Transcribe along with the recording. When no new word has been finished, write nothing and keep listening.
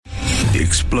the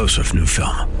explosive new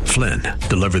film, Flynn,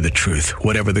 Deliver the Truth,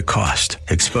 Whatever the Cost,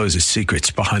 exposes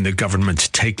secrets behind the government's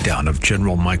takedown of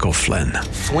General Michael Flynn.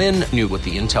 Flynn knew what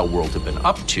the intel world had been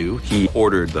up to. He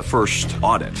ordered the first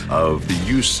audit of the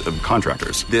use of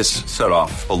contractors. This set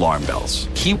off alarm bells.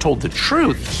 He told the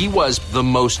truth. He was the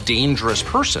most dangerous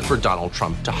person for Donald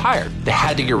Trump to hire. They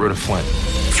had to get rid of Flynn.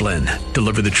 Flynn,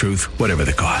 Deliver the Truth, Whatever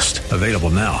the Cost. Available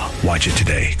now. Watch it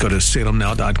today. Go to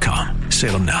salemnow.com.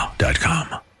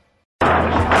 salemnow.com.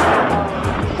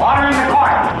 Order in the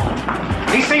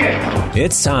court. Be seated.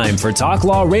 It's time for Talk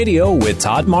Law Radio with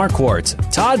Todd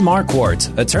Marquardt. Todd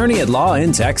Marquardt, attorney at law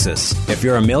in Texas. If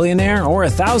you're a millionaire or a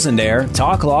thousandaire,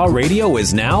 Talk Law Radio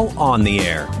is now on the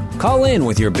air. Call in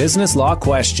with your business law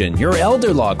question, your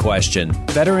elder law question,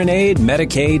 veteran aid,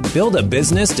 Medicaid, build a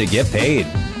business to get paid.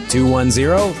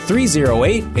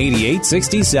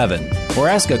 210-308-8867. Or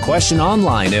ask a question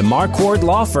online at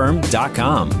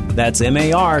marquardtlawfirm.com. That's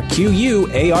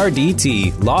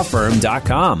MARQUARDT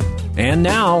lawfirm.com. And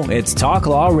now it's Talk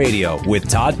Law Radio with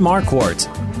Todd Marquardt.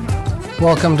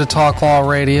 Welcome to Talk Law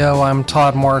Radio. I'm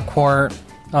Todd Marquardt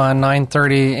on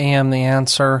 9:30 a.m. The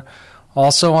Answer.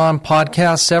 Also on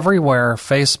podcasts everywhere,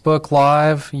 Facebook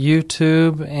Live,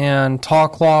 YouTube, and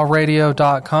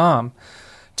talklawradio.com.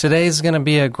 Today's going to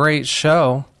be a great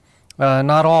show.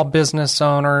 Not all business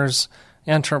owners,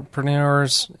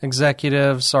 entrepreneurs,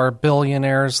 executives are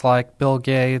billionaires like Bill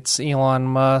Gates, Elon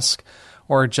Musk,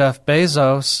 or Jeff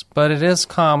Bezos, but it is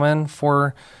common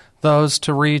for those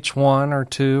to reach 1 or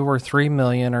 2 or 3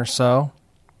 million or so.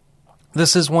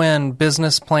 This is when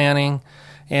business planning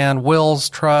and wills,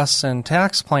 trusts, and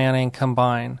tax planning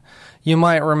combine. You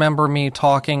might remember me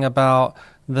talking about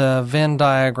the Venn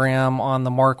diagram on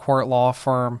the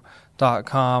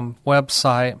marquardtlawfirm.com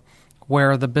website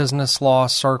where the business law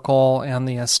circle and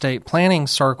the estate planning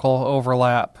circle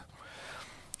overlap.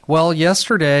 Well,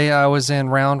 yesterday I was in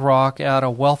Round Rock at a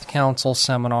Wealth Council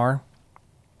seminar.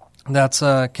 That's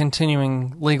a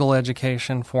continuing legal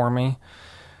education for me.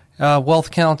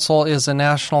 Wealth Council is a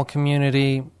national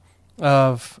community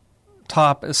of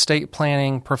top estate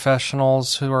planning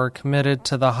professionals who are committed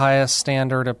to the highest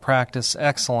standard of practice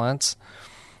excellence.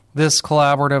 This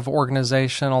collaborative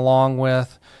organization, along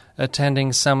with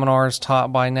attending seminars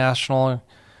taught by nationally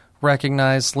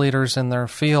recognized leaders in their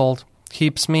field,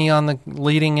 keeps me on the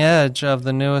leading edge of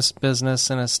the newest business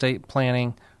and estate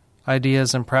planning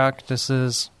ideas and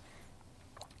practices.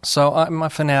 So I'm a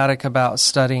fanatic about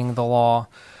studying the law.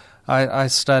 I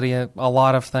study a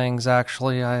lot of things,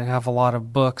 actually. I have a lot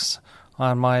of books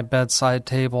on my bedside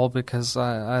table because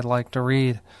I like to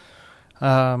read.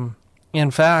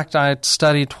 In fact, I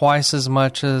study twice as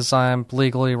much as I'm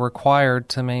legally required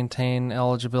to maintain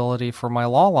eligibility for my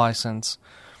law license.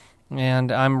 And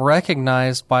I'm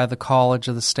recognized by the College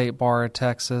of the State Bar of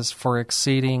Texas for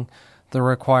exceeding the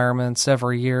requirements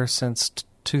every year since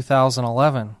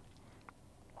 2011.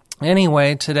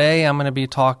 Anyway, today I'm going to be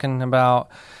talking about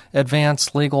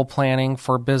advanced legal planning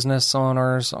for business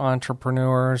owners,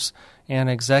 entrepreneurs, and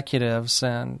executives,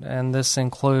 and this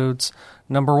includes,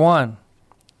 number 1,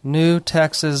 new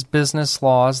Texas business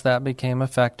laws that became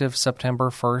effective September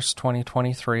 1st,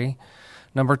 2023.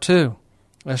 Number 2,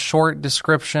 a short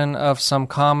description of some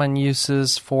common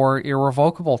uses for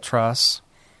irrevocable trusts.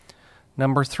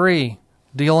 Number 3,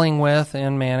 dealing with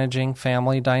and managing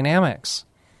family dynamics.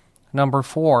 Number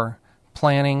 4,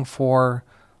 planning for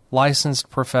licensed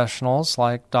professionals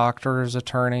like doctors,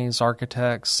 attorneys,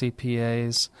 architects,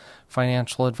 CPAs,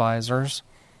 financial advisors.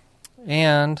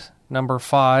 And number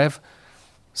 5,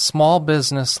 small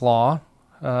business law.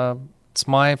 It's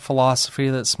my philosophy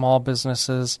that small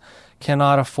businesses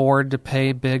cannot afford to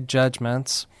pay big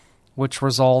judgments, which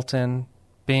result in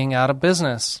being out of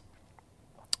business.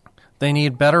 They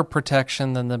need better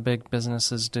protection than the big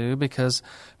businesses do because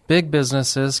big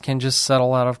businesses can just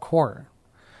settle out of court.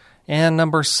 And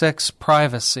number 6,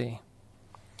 privacy.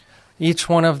 Each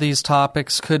one of these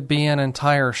topics could be an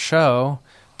entire show.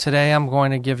 Today I'm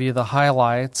going to give you the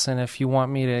highlights, and if you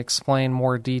want me to explain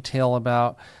more detail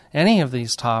about any of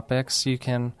these topics, you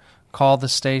can call the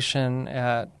station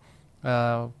at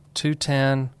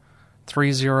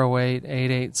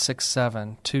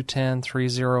 210-308-8867,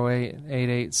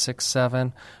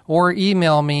 210-308-8867, or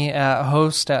email me at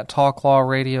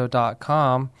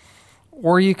host@talklawradio.com,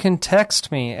 or you can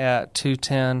text me at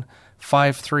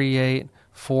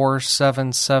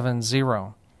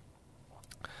 210-538-4770.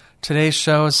 Today's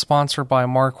show is sponsored by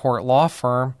Marquardt Law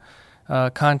Firm.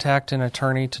 Contact an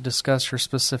attorney to discuss your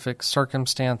specific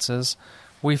circumstances.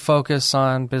 We focus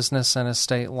on business and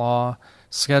estate law.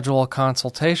 Schedule a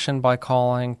consultation by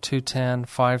calling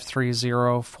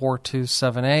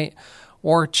 210-530-4278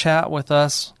 or chat with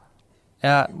us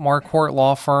at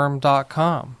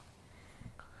marquardtlawfirm.com.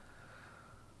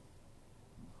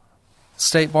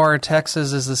 State Bar of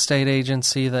Texas is the state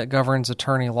agency that governs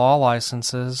attorney law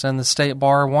licenses, and the State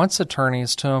Bar wants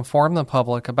attorneys to inform the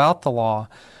public about the law,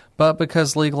 but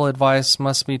because legal advice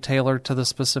must be tailored to the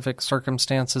specific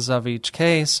circumstances of each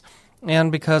case,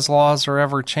 and because laws are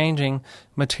ever-changing,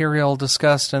 material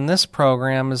discussed in this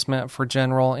program is meant for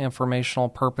general informational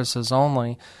purposes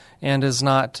only and is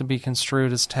not to be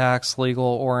construed as tax, legal,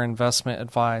 or investment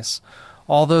advice.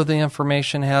 Although the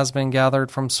information has been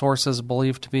gathered from sources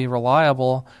believed to be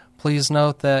reliable, please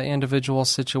note that individual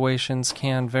situations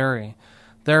can vary.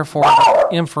 Therefore,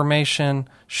 information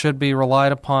should be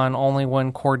relied upon only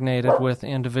when coordinated with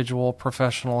individual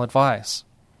professional advice.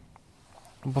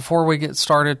 Before we get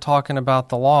started talking about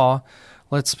the law,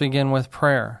 let's begin with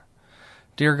prayer.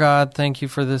 Dear God, thank you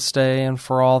for this day and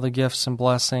for all the gifts and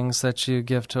blessings that you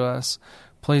give to us.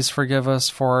 Please forgive us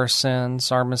for our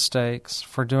sins, our mistakes,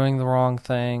 for doing the wrong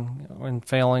thing and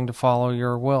failing to follow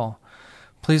your will.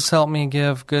 Please help me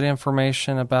give good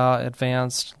information about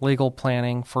advanced legal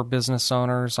planning for business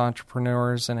owners,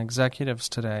 entrepreneurs, and executives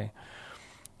today.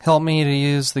 Help me to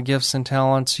use the gifts and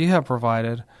talents you have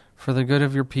provided for the good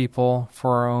of your people,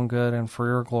 for our own good, and for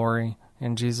your glory.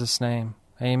 In Jesus' name,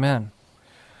 amen.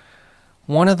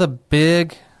 One of the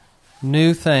big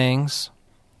new things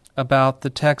about the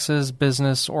Texas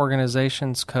Business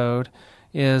Organizations Code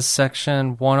is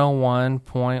Section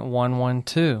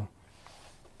 101.112.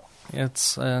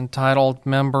 It's entitled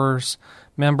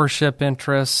Membership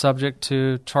Interest Subject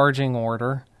to Charging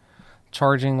Order.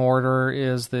 Charging order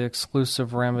is the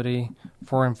exclusive remedy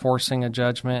for enforcing a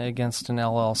judgment against an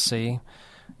LLC.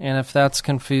 And if that's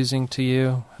confusing to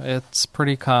you, it's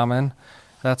pretty common.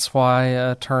 That's why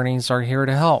attorneys are here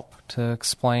to help, to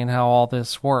explain how all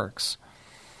this works.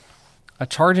 A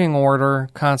charging order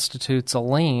constitutes a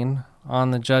lien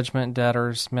on the judgment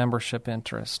debtor's membership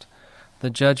interest. The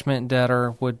judgment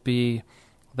debtor would be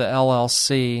the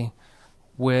LLC,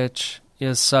 which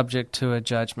is subject to a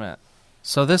judgment.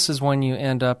 So this is when you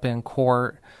end up in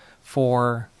court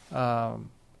for a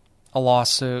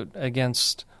lawsuit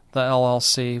against the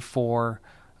LLC for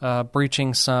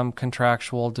breaching some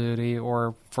contractual duty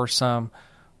or for some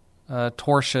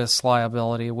tortious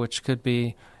liability, which could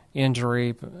be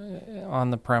injury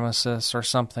on the premises or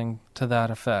something to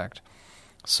that effect.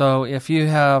 So if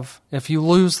you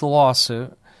lose the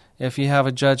lawsuit, if you have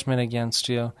a judgment against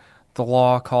you, the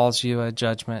law calls you a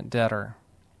judgment debtor.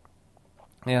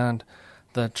 And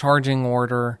the charging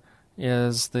order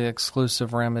is the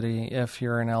exclusive remedy if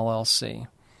you're an LLC.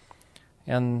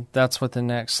 And that's what the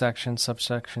next section,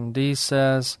 subsection D,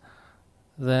 says.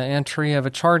 The entry of a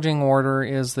charging order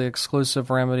is the exclusive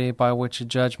remedy by which a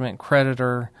judgment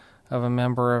creditor of a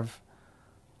member of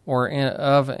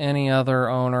of any other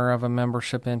owner of a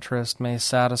membership interest may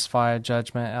satisfy a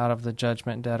judgment out of the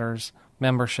judgment debtor's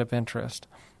membership interest.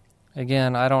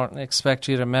 Again, I don't expect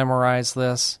you to memorize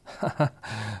this.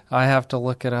 I have to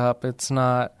look it up. It's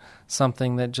not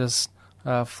something that just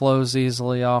flows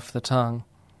easily off the tongue.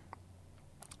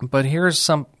 But here's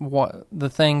the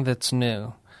thing that's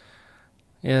new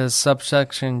is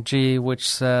subsection G, which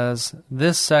says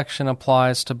this section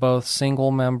applies to both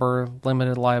single-member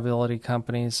limited liability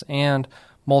companies and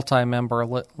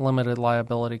multi-member limited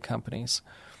liability companies.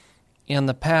 In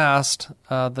the past,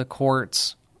 the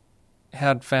courts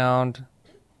had found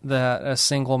that a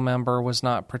single member was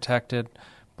not protected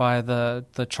by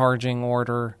the charging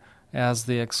order as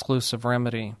the exclusive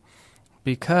remedy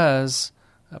because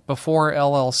before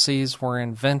LLCs were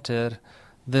invented,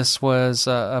 this was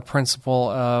a principle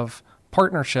of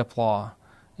partnership law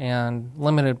and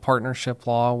limited partnership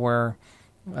law where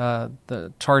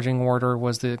the charging order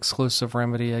was the exclusive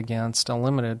remedy against a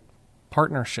limited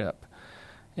partnership.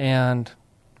 And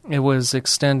it was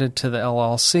extended to the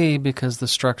LLC because the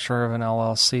structure of an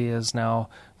LLC is now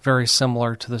very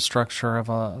similar to the structure of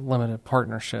a limited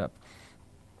partnership.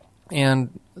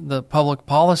 And the public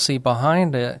policy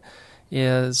behind it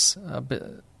is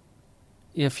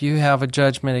if you have a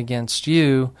judgment against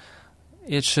you,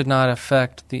 it should not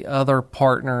affect the other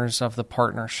partners of the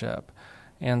partnership.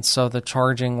 And so the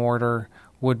charging order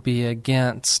would be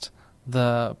against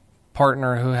the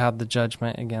partner who had the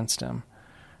judgment against him.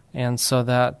 And so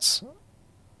that's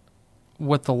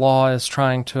what the law is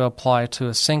trying to apply to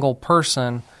a single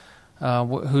person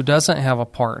who doesn't have a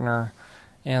partner.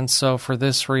 And so for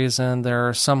this reason, there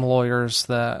are some lawyers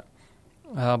that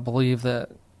believe that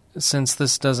since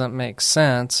this doesn't make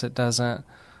sense, it doesn't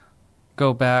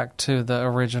go back to the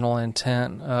original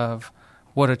intent of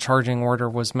what a charging order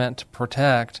was meant to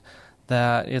protect,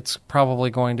 that it's probably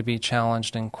going to be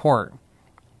challenged in court.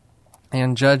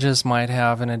 And judges might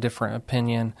have a different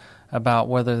opinion about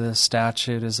whether this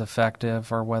statute is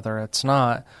effective or whether it's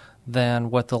not than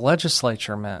what the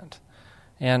legislature meant.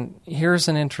 And here's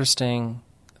an interesting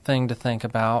thing to think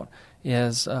about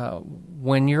is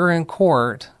when you're in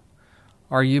court,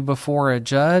 are you before a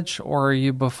judge or are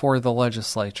you before the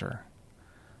legislature?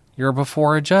 You're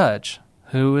before a judge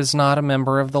who is not a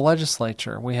member of the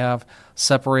legislature. We have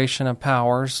separation of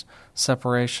powers,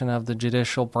 separation of the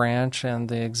judicial branch and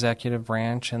the executive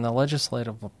branch and the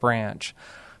legislative branch.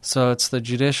 So it's the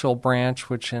judicial branch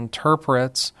which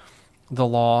interprets the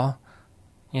law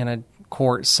in a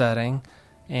court setting,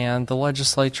 and the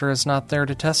legislature is not there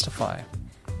to testify.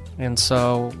 And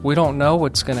so we don't know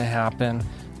what's going to happen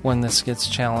when this gets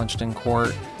challenged in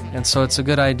court, and so it's a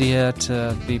good idea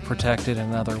to be protected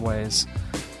in other ways.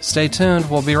 Stay tuned.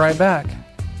 We'll be right back.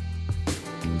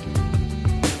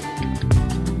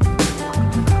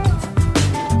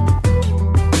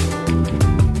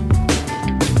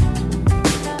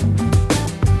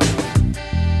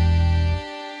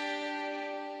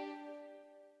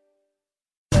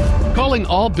 Calling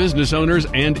all business owners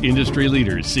and industry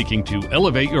leaders seeking to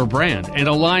elevate your brand and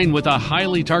align with a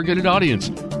highly targeted audience.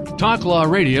 Talk Law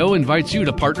Radio invites you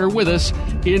to partner with us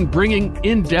in bringing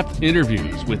in-depth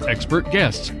interviews with expert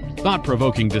guests,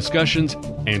 thought-provoking discussions,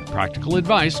 and practical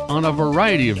advice on a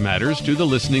variety of matters to the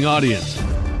listening audience.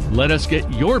 Let us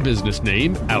get your business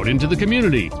name out into the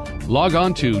community. Log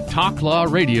on to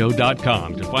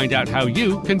talklawradio.com to find out how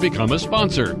you can become a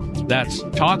sponsor. That's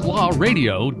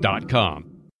talklawradio.com.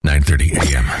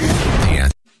 9:30 a.m.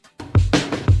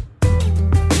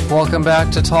 Welcome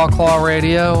back to Talk Law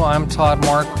Radio. I'm Todd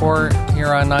Marquardt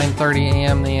here on 9:30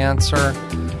 a.m. The Answer,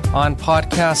 on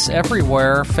podcasts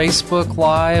everywhere, Facebook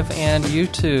Live and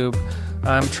YouTube.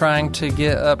 I'm trying to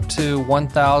get up to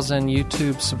 1,000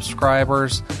 YouTube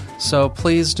subscribers, so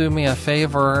please do me a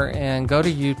favor and go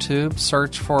to YouTube,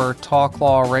 search for Talk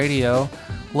Law Radio,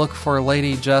 look for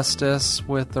Lady Justice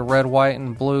with the red, white,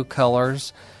 and blue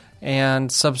colors,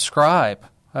 and subscribe.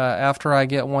 After I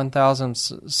get 1,000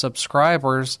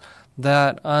 subscribers,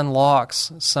 that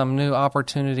unlocks some new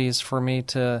opportunities for me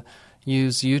to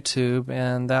use YouTube,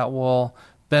 and that will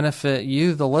benefit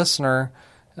you, the listener,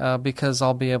 because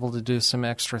I'll be able to do some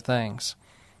extra things.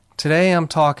 Today I'm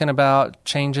talking about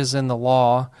changes in the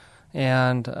law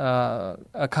and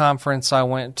a conference I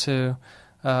went to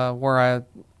where I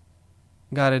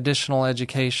got additional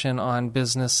education on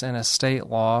business and estate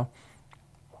law.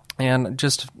 And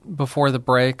just before the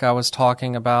break, I was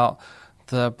talking about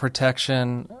the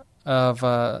protection of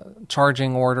a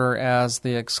charging order as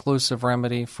the exclusive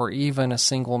remedy for even a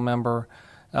single-member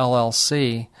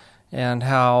LLC, and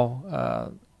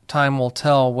how time will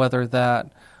tell whether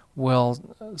that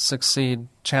will succeed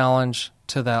challenge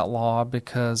to that law,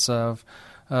 because of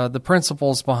the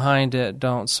principles behind it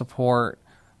don't support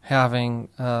having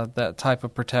that type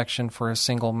of protection for a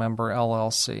single-member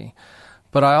LLC.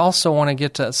 But I also want to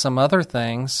get to some other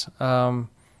things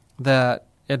that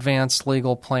advanced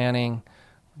legal planning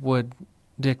would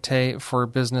dictate for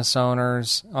business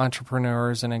owners,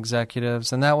 entrepreneurs, and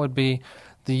executives, and that would be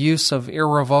the use of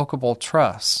irrevocable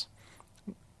trusts.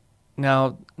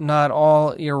 Now, not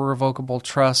all irrevocable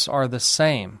trusts are the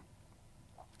same,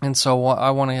 and so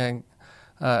I want to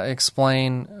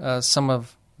explain some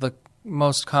of the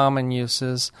most common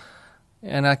uses,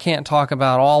 and I can't talk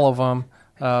about all of them.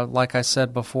 Like I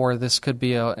said before, this could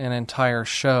be an entire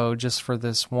show just for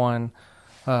this one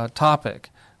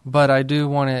topic. But I do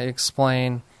want to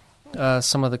explain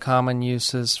some of the common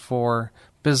uses for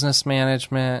business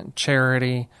management,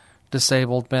 charity,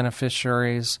 disabled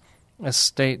beneficiaries,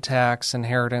 estate tax,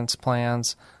 inheritance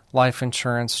plans, life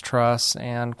insurance trusts,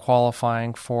 and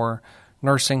qualifying for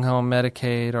nursing home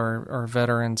Medicaid or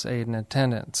Veterans Aid and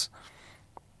Attendance.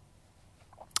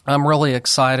 I'm really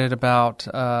excited about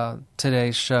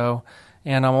today's show,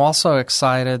 and I'm also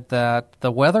excited that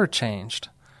the weather changed.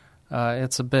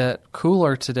 It's a bit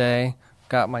cooler today.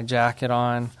 Got my jacket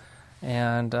on,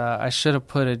 and I should have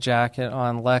put a jacket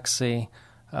on Lexi,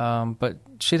 but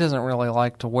she doesn't really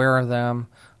like to wear them.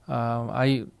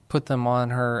 I put them on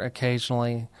her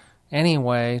occasionally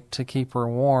anyway to keep her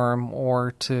warm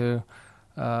or to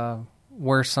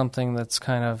wear something that's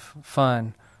kind of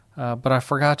fun. But I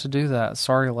forgot to do that.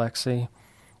 Sorry, Lexi.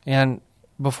 And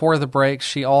before the break,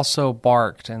 she also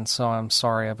barked, and so I'm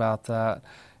sorry about that.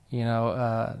 You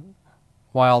know,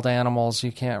 wild animals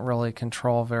you can't really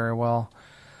control very well.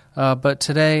 But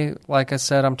today, like I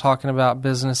said, I'm talking about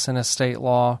business and estate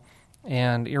law,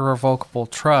 and irrevocable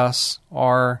trusts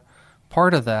are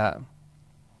part of that.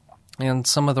 And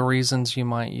some of the reasons you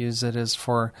might use it is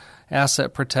for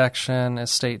asset protection,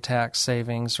 estate tax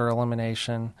savings or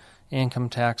elimination, income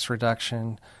tax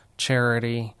reduction,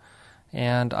 charity.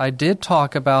 And I did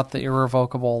talk about the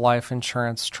irrevocable life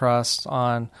insurance trust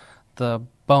on the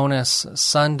bonus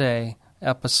Sunday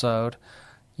episode.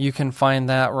 You can find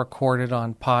that recorded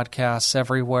on podcasts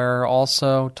everywhere,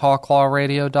 also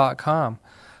talklawradio.com.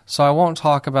 So I won't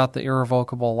talk about the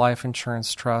irrevocable life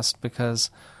insurance trust because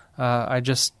I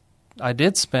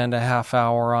did spend a half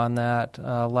hour on that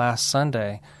last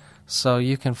Sunday. So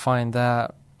you can find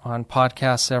that on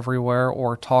podcasts everywhere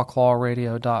or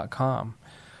talklawradio.com.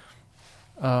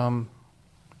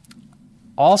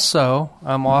 Also,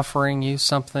 I'm offering you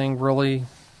something really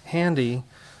handy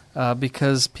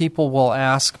because people will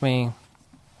ask me,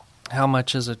 how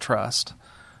much is a trust?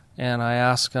 And I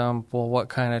ask them, well, what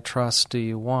kind of trust do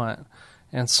you want?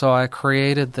 And so I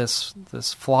created this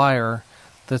flyer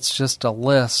that's just a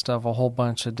list of a whole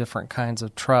bunch of different kinds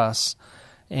of trusts.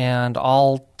 And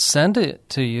I'll send it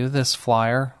to you, this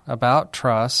flyer about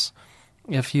trusts,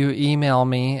 if you email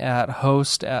me at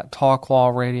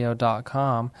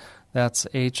host@talklawradio.com. That's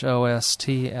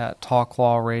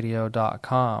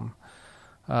HOST@talklawradio.com.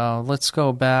 Let's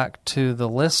go back to the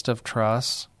list of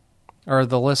trusts, or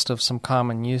the list of some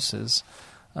common uses.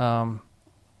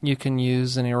 You can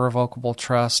use an irrevocable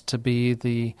trust to be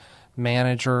the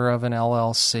manager of an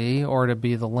LLC or to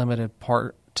be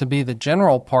the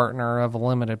general partner of a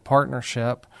limited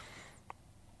partnership.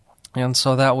 And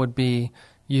so that would be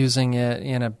using it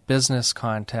in a business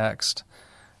context.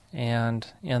 And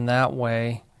in that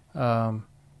way,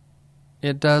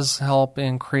 it does help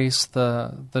increase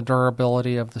the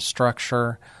durability of the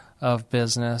structure of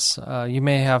business. You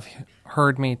may have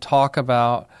heard me talk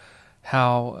about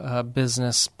how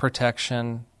business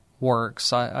protection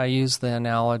works. I use the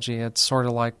analogy, it's sort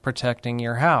of like protecting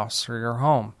your house or your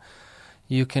home.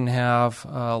 You can have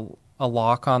a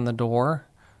lock on the door.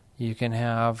 You can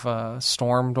have a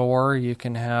storm door. You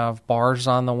can have bars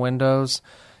on the windows.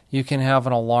 You can have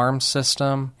an alarm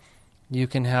system. You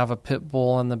can have a pit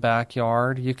bull in the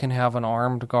backyard. You can have an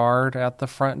armed guard at the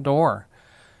front door.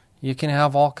 You can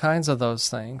have all kinds of those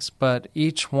things, but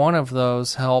each one of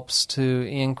those helps to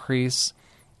increase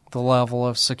the level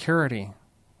of security,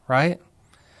 right?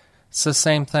 It's the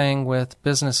same thing with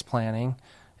business planning.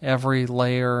 Every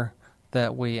layer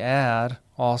that we add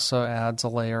also adds a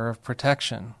layer of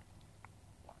protection.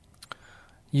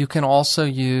 You can also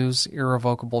use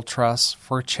irrevocable trusts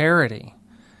for charity.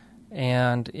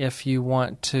 And if you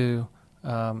want to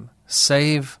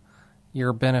save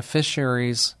your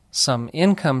beneficiaries some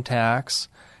income tax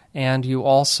and you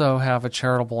also have a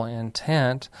charitable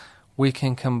intent, we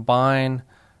can combine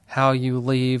how you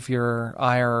leave your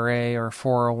IRA or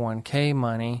 401k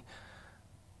money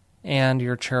and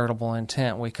your charitable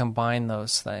intent. We combine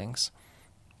those things.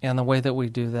 And the way that we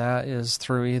do that is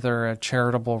through either a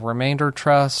charitable remainder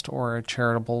trust or a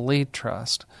charitable lead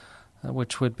trust,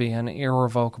 which would be an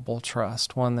irrevocable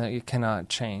trust, one that you cannot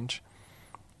change.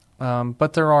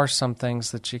 But there are some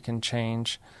things that you can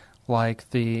change, like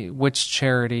which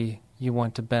charity you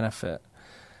want to benefit.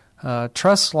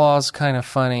 Trust law is kind of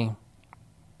funny.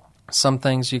 Some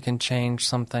things you can change,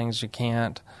 some things you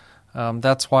can't.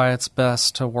 That's why it's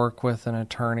best to work with an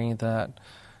attorney that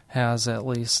has at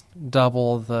least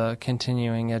double the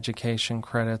continuing education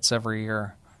credits every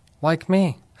year, like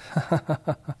me.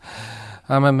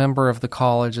 I'm a member of the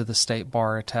College of the State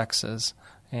Bar of Texas,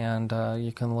 and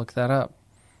you can look that up.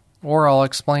 Or I'll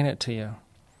explain it to you.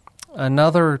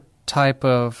 Another type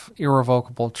of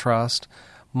irrevocable trust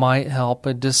might help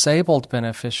a disabled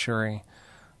beneficiary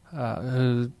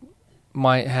who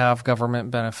might have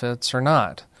government benefits or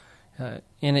not.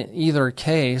 In either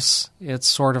case, it's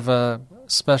sort of a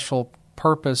special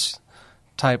purpose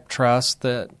type trust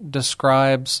that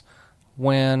describes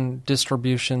when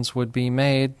distributions would be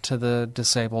made to the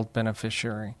disabled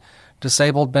beneficiary.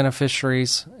 Disabled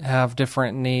beneficiaries have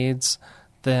different needs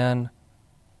than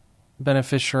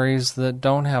beneficiaries that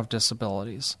don't have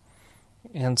disabilities.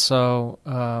 And so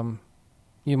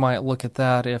you might look at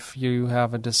that if you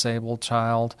have a disabled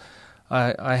child.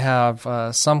 I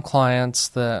have some clients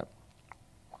that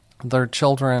their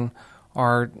children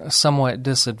are somewhat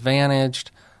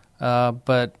disadvantaged,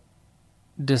 but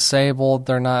disabled.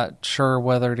 They're not sure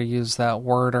whether to use that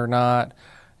word or not.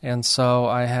 And so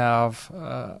I have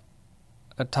a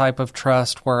type of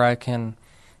trust where I can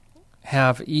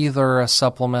have either a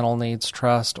supplemental needs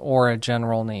trust or a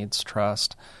general needs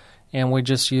trust. And we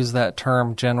just use that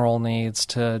term general needs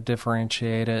to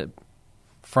differentiate it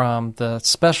from the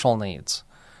special needs,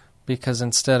 because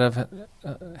instead of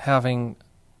having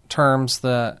terms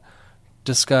that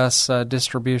discuss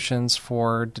distributions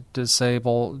for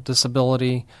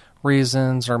disability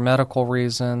reasons or medical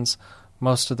reasons,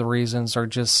 most of the reasons are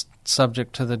just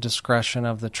subject to the discretion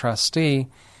of the trustee,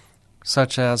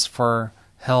 such as for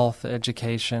health,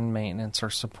 education, maintenance, or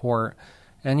support.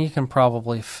 And you can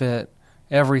probably fit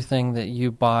everything that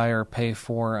you buy or pay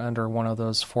for under one of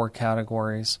those 4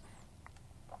 categories.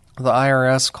 The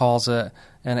IRS calls it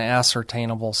an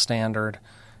ascertainable standard.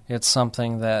 It's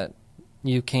something that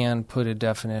you can put a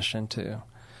definition to.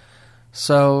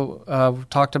 So we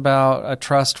talked about a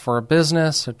trust for a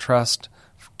business, a trust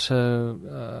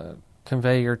to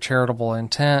convey your charitable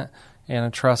intent, and a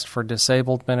trust for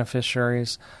disabled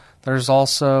beneficiaries. There's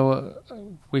also,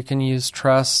 we can use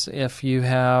trusts if you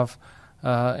have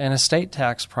an estate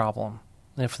tax problem.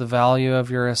 If the value of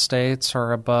your estates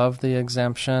are above the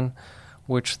exemption,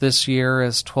 which this year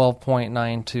is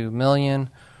 $12.92 million,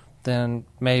 then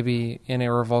maybe an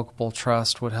irrevocable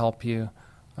trust would help you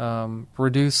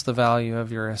reduce the value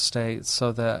of your estate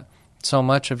so that so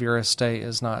much of your estate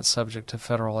is not subject to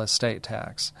federal estate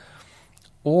tax.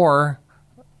 Or,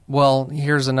 well,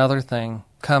 here's another thing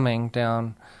coming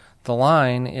down the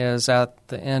line is at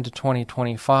the end of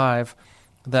 2025,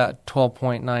 that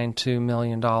 $12.92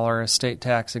 million estate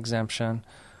tax exemption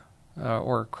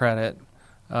or credit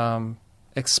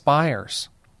expires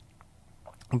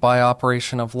by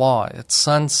operation of law. It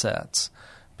sunsets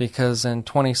because in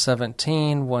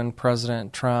 2017, when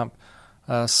President Trump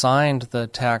signed the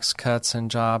Tax Cuts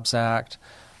and Jobs Act,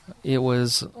 it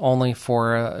was only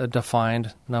for a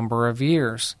defined number of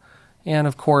years. And,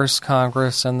 of course,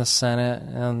 Congress and the Senate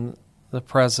and the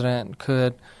President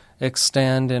could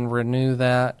extend and renew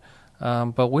that,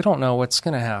 but we don't know what's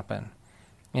going to happen.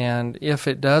 And if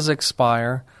it does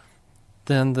expire,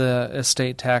 then the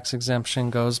estate tax exemption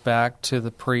goes back to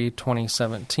the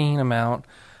pre-2017 amount,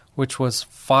 which was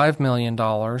 $5 million,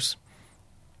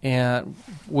 and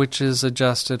which is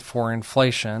adjusted for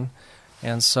inflation.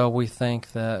 And so we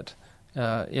think that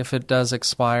if it does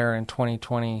expire in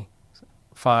 2025,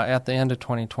 at the end of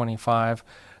 2025,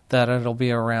 that it'll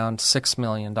be around $6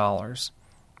 million.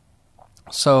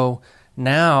 So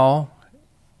now,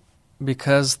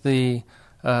 because the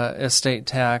estate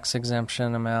tax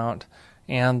exemption amount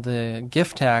and the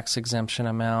gift tax exemption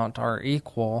amount are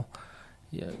equal,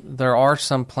 there are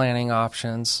some planning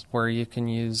options where you can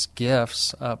use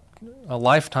gifts up a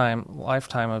lifetime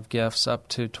of gifts up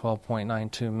to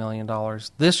 $12.92 million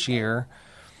this year.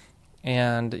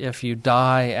 And if you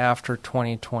die after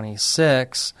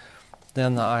 2026,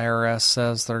 then the IRS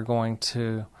says they're going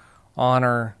to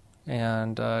honor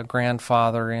and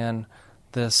grandfather in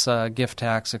this gift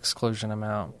tax exclusion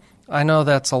amount. I know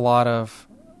that's a lot of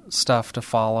stuff to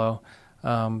follow,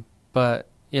 but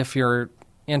if you're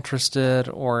interested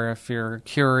or if you're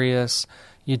curious,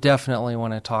 you definitely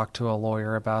want to talk to a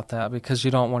lawyer about that because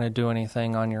you don't want to do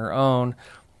anything on your own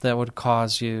that would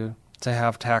cause you to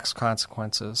have tax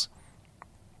consequences.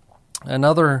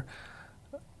 Another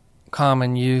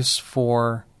common use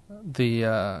for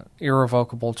the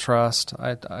irrevocable trust,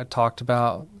 I talked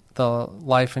about the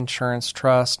life insurance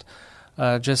trust.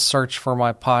 Just search for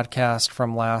my podcast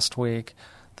from last week,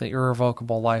 the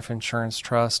irrevocable life insurance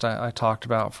trust I talked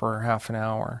about for half an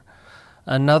hour.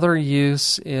 Another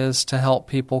use is to help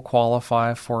people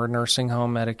qualify for nursing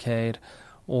home Medicaid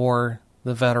or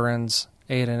the Veterans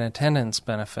Aid and Attendance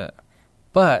benefit.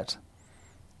 But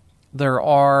there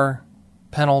are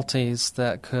penalties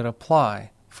that could apply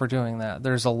for doing that.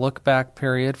 There's a look-back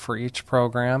period for each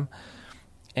program,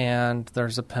 and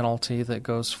there's a penalty that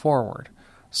goes forward.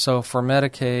 So for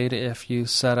Medicaid, if you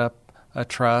set up a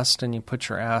trust and you put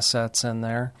your assets in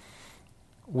there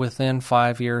within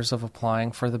 5 years of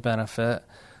applying for the benefit,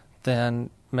 then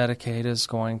Medicaid is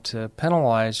going to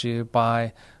penalize you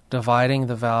by dividing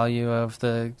the value of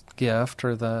the gift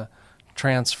or the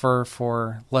transfer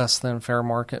for less than fair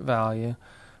market value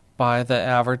by the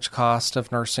average cost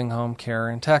of nursing home care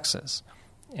in Texas.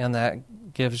 And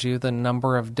that gives you the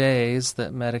number of days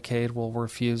that Medicaid will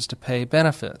refuse to pay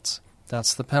benefits.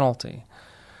 That's the penalty.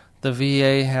 The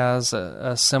VA has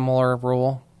a similar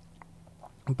rule,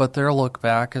 but their look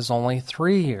back is only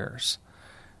 3 years.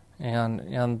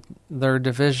 And their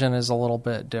division is a little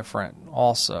bit different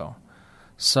also.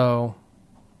 So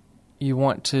you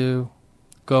want to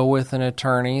go with an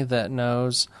attorney that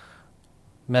knows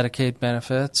Medicaid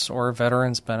benefits or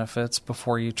veterans benefits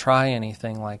before you try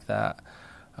anything like that.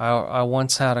 I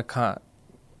once had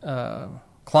a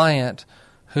client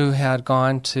who had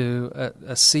gone to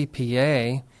a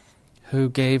CPA who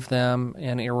gave them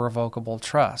an irrevocable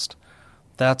trust.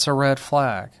 That's a red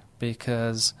flag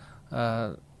because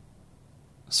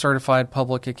certified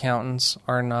public accountants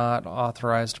are not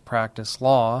authorized to practice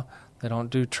law. They don't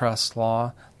do trust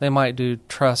law. They might do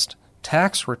trust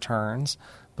tax returns,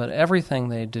 but everything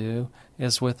they do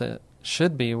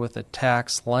should be with a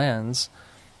tax lens,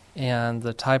 and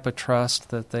the type of trust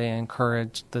that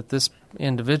this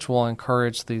individual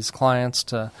encouraged these clients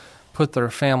to put their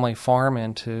family farm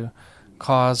into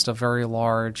caused a very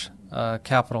large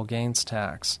capital gains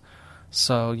tax.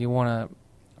 So you want to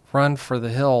run for the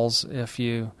hills if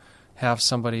you have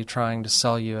somebody trying to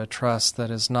sell you a trust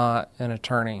that is not an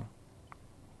attorney.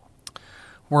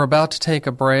 We're about to take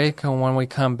a break, and when we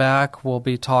come back, we'll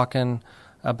be talking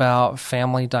about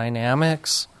family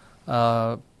dynamics,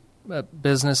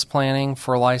 business planning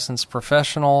for licensed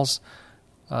professionals,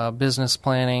 business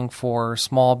planning for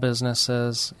small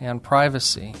businesses, and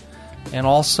privacy. And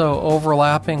also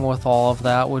overlapping with all of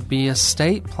that would be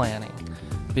estate planning,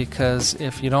 because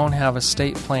if you don't have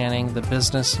estate planning, the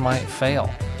business might fail.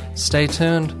 Stay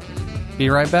tuned. Be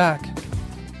right back.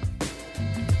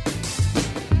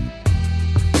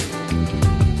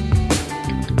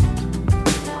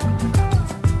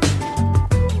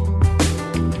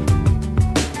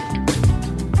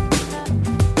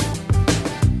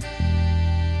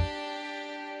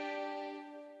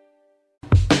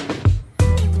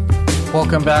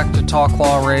 Welcome back to Talk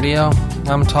Law Radio.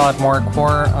 I'm Todd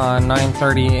Marquardt on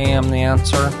 930 AM The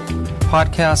Answer.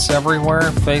 Podcasts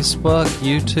everywhere, Facebook,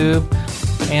 YouTube,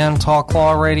 and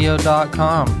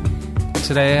TalkLawRadio.com.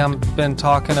 Today I've been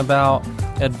talking about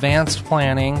advanced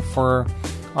planning for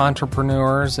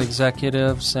entrepreneurs,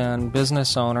 executives, and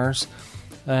business owners.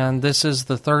 And this is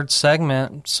the third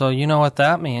segment, so you know what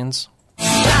that means. I'm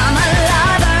a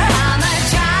lover, I'm a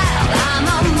child, I'm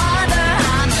a mother,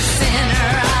 I'm a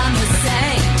sinner, I'm a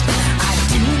saint. I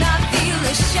do not feel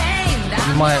ashamed.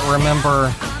 You might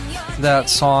remember that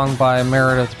song by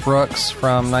Meredith Brooks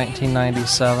from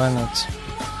 1997. It's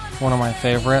one of my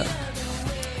favorite.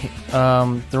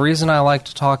 The reason I like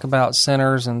to talk about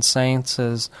sinners and saints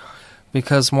is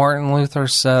because Martin Luther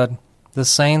said, "The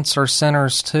saints are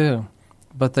sinners too,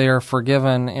 but they are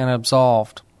forgiven and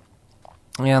absolved."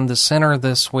 And the sinner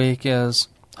this week is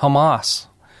Hamas.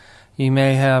 You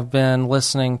may have been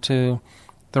listening to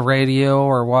the radio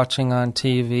or watching on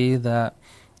TV that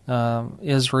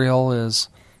Israel is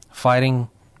fighting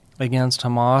against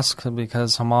Hamas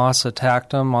because Hamas attacked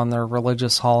them on their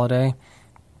religious holiday.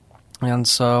 And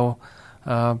so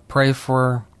pray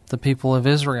for the people of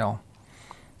Israel.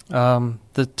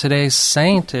 Today's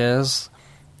saint is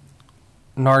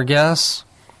Narges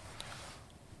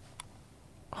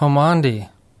Mohammadi,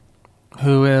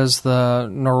 who is the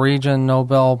Norwegian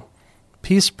Nobel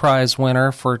Peace Prize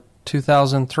winner for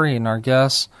 2003,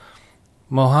 Narges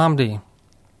Mohammadi.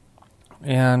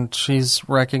 And she's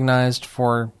recognized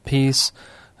for peace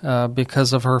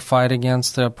because of her fight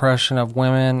against the oppression of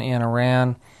women in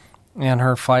Iran and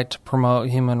her fight to promote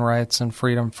human rights and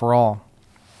freedom for all.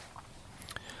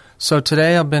 So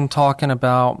today I've been talking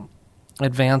about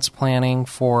advanced planning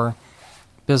for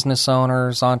business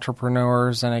owners,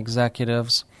 entrepreneurs, and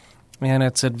executives. And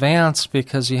it's advanced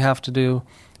because you have to do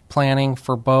planning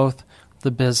for both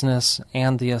the business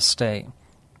and the estate.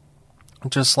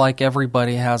 Just like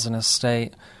everybody has an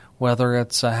estate, whether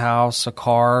it's a house, a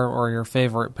car, or your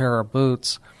favorite pair of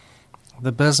boots,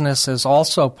 the business is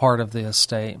also part of the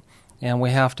estate. And we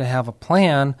have to have a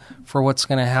plan for what's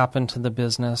going to happen to the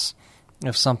business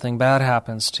if something bad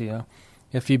happens to you,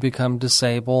 if you become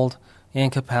disabled,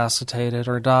 incapacitated,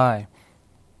 or die.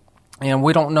 And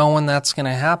we don't know when that's going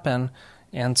to happen,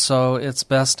 and so it's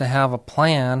best to have a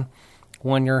plan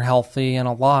when you're healthy and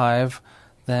alive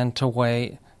than to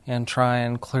wait and try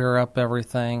and clear up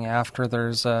everything after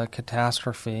there's a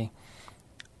catastrophe.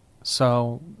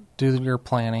 So do your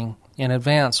planning in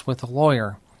advance with a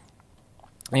lawyer.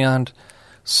 And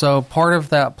so part of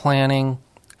that planning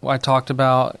I talked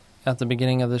about at the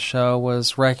beginning of the show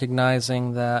was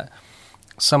recognizing that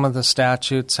some of the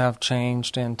statutes have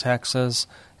changed in Texas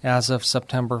as of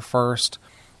September 1st.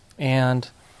 And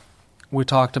we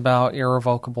talked about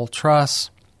irrevocable trusts.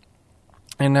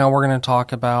 And now we're going to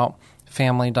talk about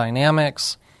family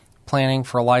dynamics, planning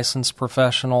for licensed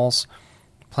professionals,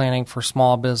 planning for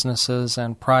small businesses,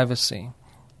 and privacy.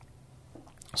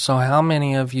 So how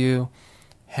many of you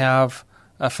have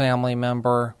a family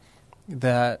member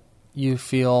that you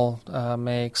feel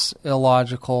makes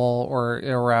illogical or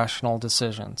irrational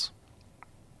decisions?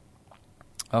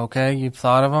 Okay, you've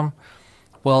thought of them?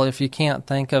 Well, if you can't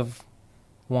think of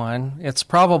one, it's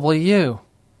probably you.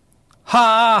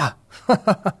 Ha!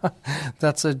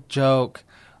 That's a joke.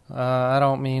 I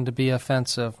don't mean to be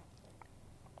offensive.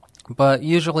 But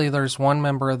usually there's one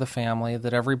member of the family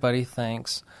that everybody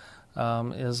thinks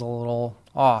is a little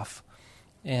off.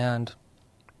 And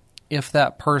if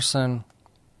that person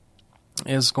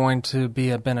is going to be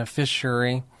a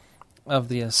beneficiary of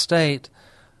the estate,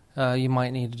 you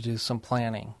might need to do some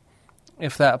planning.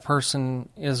 If that person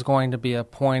is going to be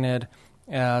appointed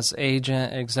as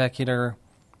agent, executor,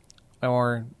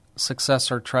 or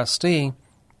successor trustee,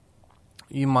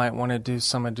 you might want to do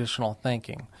some additional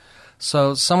thinking.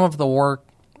 So some of the work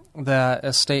that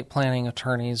estate planning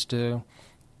attorneys do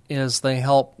is they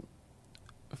help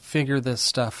figure this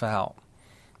stuff out.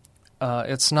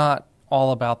 It's not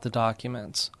all about the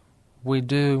documents. We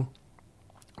do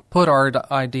put our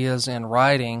ideas in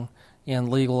writing in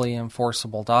legally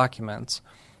enforceable documents,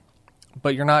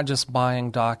 but you're not just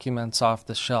buying documents off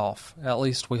the shelf. At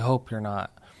least we hope you're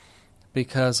not,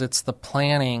 because it's the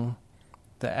planning,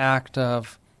 the act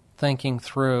of thinking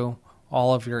through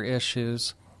all of your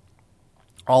issues,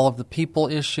 all of the people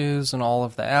issues and all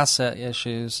of the asset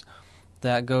issues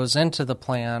that goes into the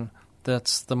plan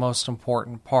that's the most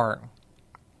important part.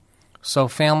 So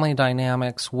family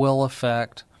dynamics will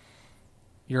affect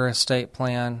your estate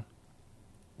plan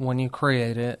when you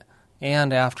create it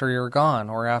and after you're gone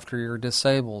or after you're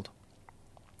disabled.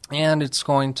 And it's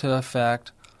going to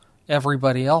affect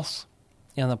everybody else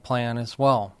in the plan as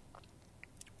well.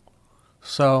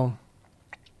 So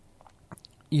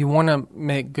you want to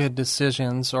make good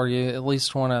decisions, or you at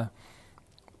least want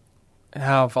to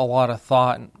have a lot of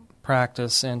thought and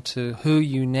practice into who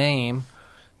you name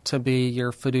to be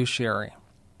your fiduciary.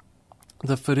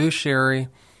 The fiduciary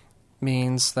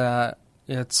means that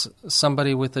it's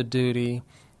somebody with a duty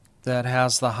that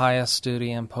has the highest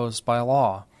duty imposed by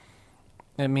law.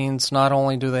 It means not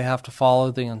only do they have to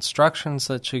follow the instructions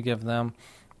that you give them,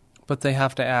 but they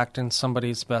have to act in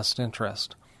somebody's best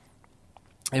interest.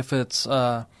 If it's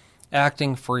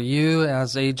acting for you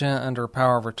as agent under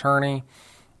power of attorney,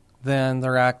 then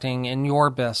they're acting in your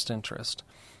best interest.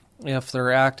 If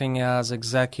they're acting as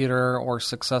executor or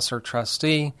successor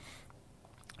trustee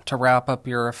to wrap up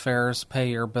your affairs, pay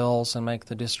your bills, and make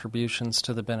the distributions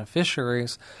to the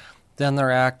beneficiaries, then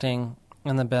they're acting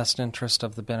in the best interest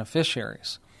of the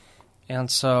beneficiaries. And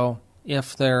so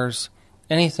if there's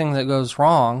anything that goes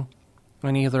wrong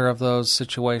in either of those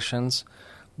situations,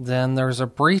 then there's a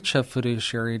breach of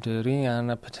fiduciary duty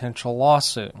and a potential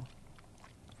lawsuit.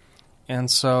 And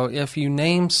so if you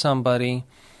name somebody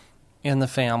in the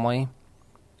family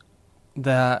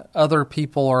that other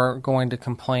people are going to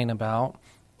complain about,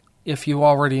 if you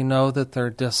already know that they're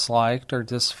disliked or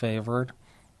disfavored,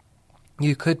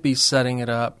 you could be setting it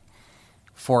up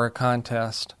for a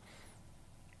contest.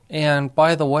 And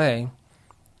by the way,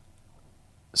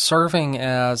 serving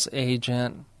as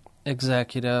agent,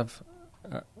 executor,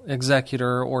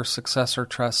 or successor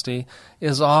trustee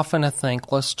is often a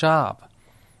thankless job.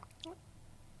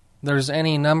 There's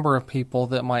any number of people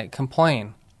that might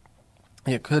complain.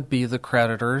 It could be the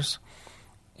creditors,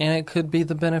 and it could be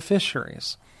the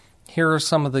beneficiaries. Here are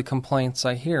some of the complaints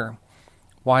I hear.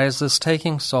 Why is this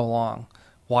taking so long?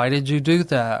 Why did you do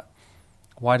that?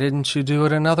 Why didn't you do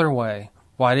it another way?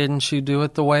 Why didn't you do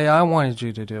it the way I wanted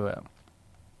you to do it?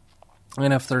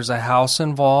 And if there's a house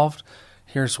involved,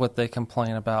 here's what they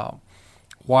complain about.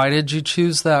 Why did you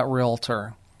choose that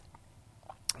realtor?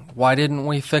 Why didn't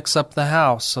we fix up the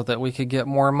house so that we could get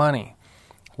more money?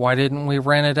 Why didn't we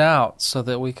rent it out so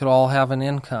that we could all have an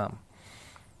income?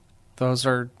 Those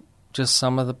are just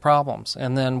some of the problems.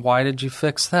 And then why did you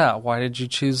fix that? Why did you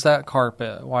choose that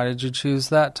carpet? Why did you choose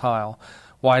that tile?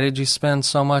 Why did you spend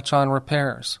so much on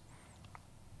repairs?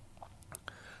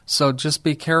 So just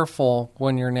be careful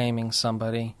when you're naming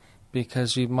somebody,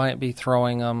 because you might be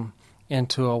throwing them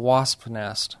into a wasp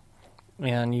nest,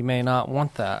 and you may not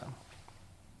want that.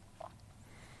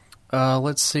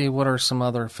 Let's see, what are some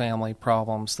other family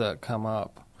problems that come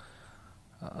up?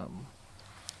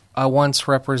 I once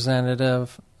represented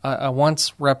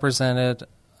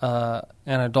an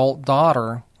adult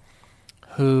daughter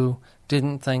who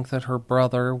didn't think that her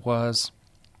brother was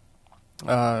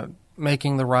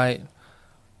making the right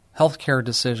healthcare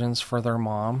decisions for their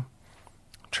mom.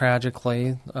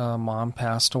 Tragically, mom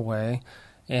passed away,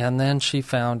 and then she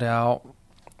found out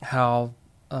how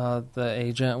the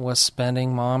agent was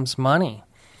spending mom's money.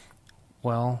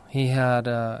 Well, he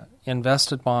had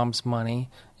invested mom's money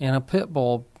in a pit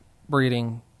bull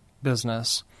breeding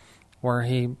business where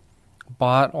he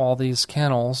bought all these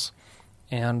kennels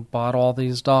and bought all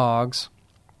these dogs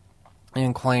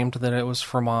and claimed that it was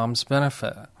for mom's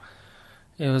benefit.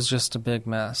 It was just a big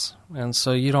mess, and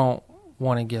so you don't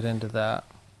want to get into that.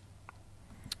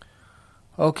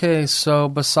 Okay, so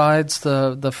besides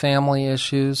the family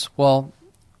issues, well,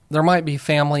 there might be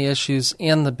family issues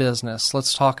in the business.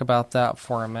 Let's talk about that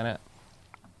for a minute.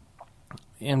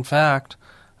 In fact,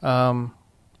 I'm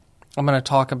going to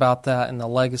talk about that in the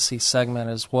legacy segment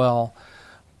as well.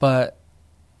 But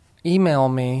email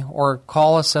me or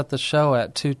call us at the show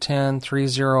at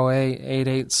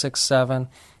 210-308-8867,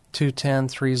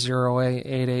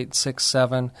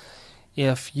 210-308-8867.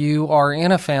 If you are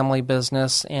in a family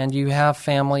business and you have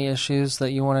family issues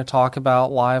that you want to talk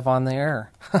about live on the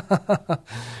air,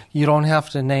 you don't have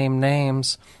to name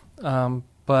names,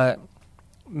 but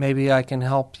maybe I can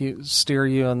help you steer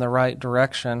you in the right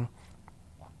direction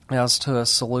as to a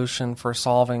solution for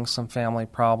solving some family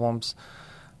problems.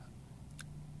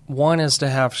 One is to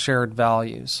have shared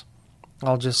values.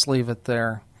 I'll just leave it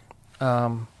there.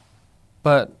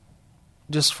 But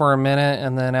just for a minute,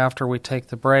 and then after we take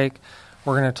the break,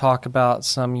 we're going to talk about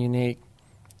some unique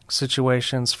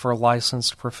situations for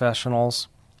licensed professionals.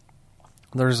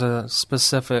 There's a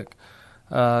specific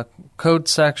code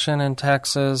section in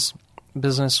Texas,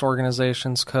 Business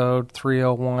Organizations Code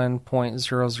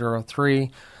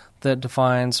 301.003, that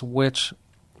defines which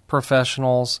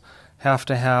professionals have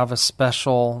to have a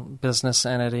special business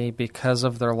entity because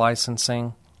of their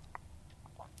licensing.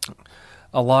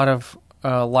 A lot of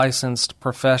licensed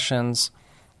professions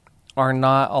are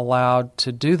not allowed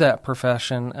to do that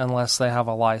profession unless they have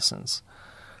a license.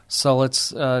 So let's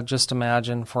just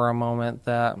imagine for a moment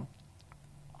that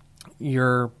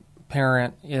your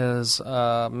parent is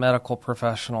a medical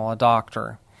professional, a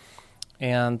doctor,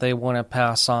 and they want to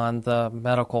pass on the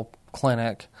medical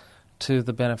clinic to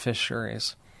the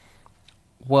beneficiaries.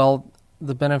 Well,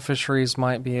 the beneficiaries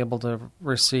might be able to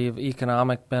receive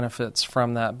economic benefits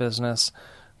from that business,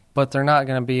 but they're not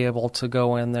going to be able to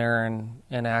go in there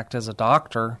and act as a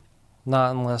doctor,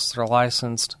 not unless they're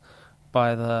licensed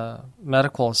by the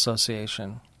medical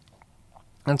association.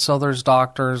 And so there's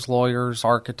doctors, lawyers,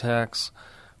 architects,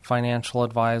 financial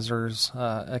advisors,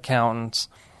 accountants.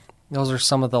 Those are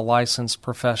some of the licensed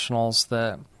professionals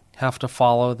that have to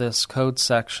follow this code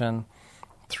section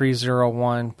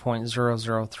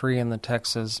 301.003 in the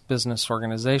Texas Business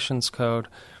Organizations Code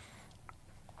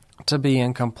to be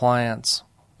in compliance.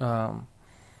 And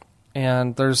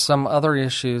there's some other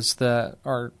issues that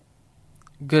are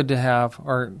good to have,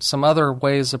 or some other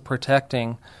ways of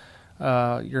protecting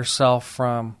yourself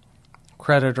from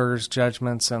creditors'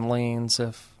 judgments and liens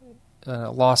if a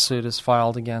lawsuit is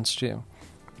filed against you.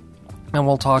 And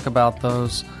we'll talk about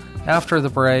those after the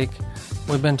break.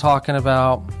 We've been talking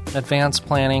about advanced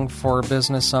planning for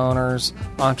business owners,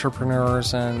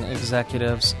 entrepreneurs, and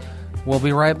executives. We'll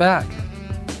be right back.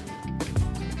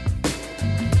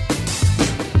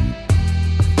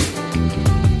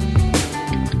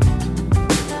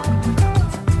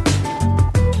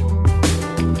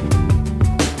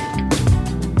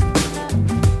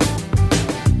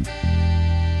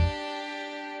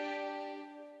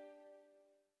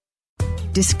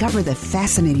 Discover the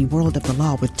fascinating world of the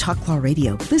law with Talk Law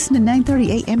Radio. Listen to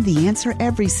 9:30 a.m. The Answer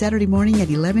every Saturday morning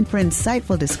at 11 for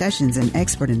insightful discussions and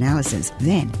expert analysis.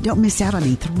 Then, don't miss out on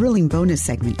a thrilling bonus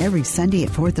segment every Sunday at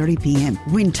 4:30 p.m.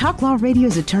 when Talk Law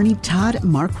Radio's attorney Todd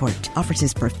Marquardt offers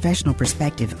his professional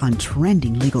perspective on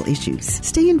trending legal issues.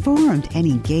 Stay informed and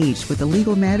engaged with the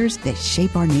legal matters that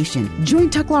shape our nation. Join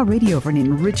Talk Law Radio for an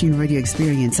enriching radio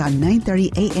experience on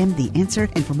 9:30 a.m. The Answer.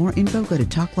 And for more info, go to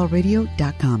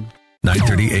talklawradio.com.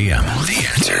 9:30 a.m. The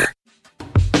Answer.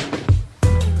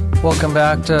 Welcome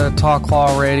back to Talk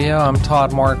Law Radio. I'm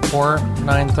Todd Marquardt,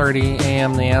 9:30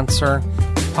 a.m. The Answer.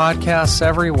 Podcasts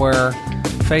everywhere,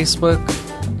 Facebook,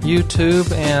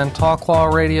 YouTube, and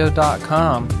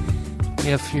talklawradio.com.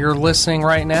 If you're listening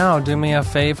right now, do me a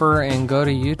favor and go to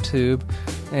YouTube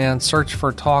and search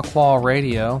for Talk Law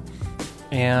Radio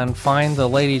and find the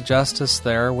Lady Justice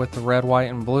there with the red,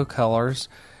 white, and blue colors,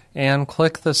 and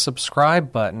click the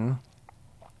subscribe button.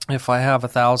 If I have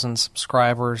 1,000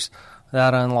 subscribers,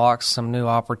 that unlocks some new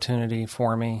opportunity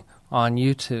for me on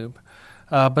YouTube.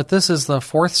 But this is the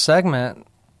fourth segment.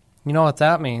 You know what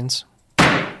that means.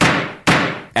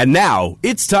 And now,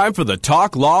 it's time for the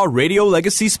Talk Law Radio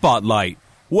Legacy Spotlight.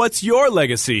 What's your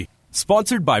legacy?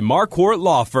 Sponsored by Marquardt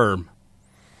Law Firm.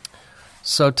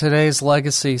 So today's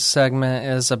legacy segment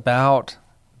is about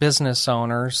business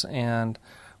owners and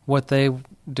what they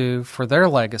do for their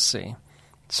legacy.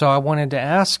 So I wanted to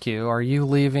ask you, are you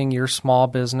leaving your small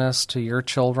business to your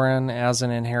children as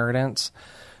an inheritance?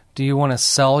 Do you want to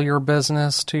sell your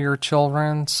business to your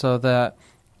children so that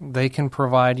they can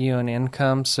provide you an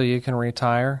income so you can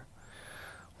retire?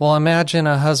 Well, imagine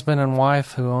a husband and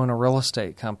wife who own a real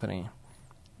estate company.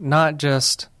 Not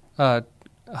just a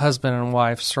husband and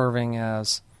wife serving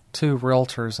as two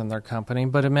realtors in their company,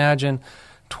 but imagine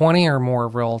 20 or more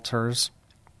realtors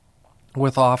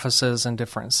with offices in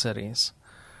different cities.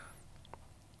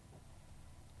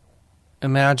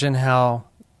 Imagine how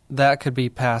that could be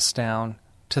passed down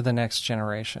to the next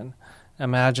generation.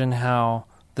 Imagine how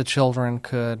the children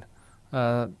could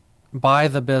buy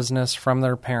the business from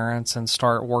their parents and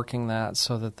start working that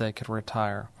so that they could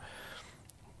retire.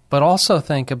 But also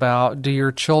think about, do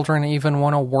your children even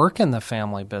want to work in the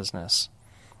family business?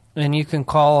 And you can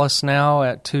call us now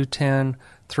at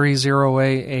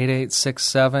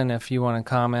 210-308-8867 if you want to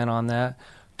comment on that,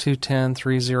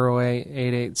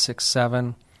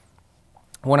 210-308-8867.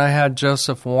 When I had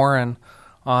Joseph Warren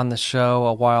on the show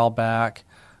a while back,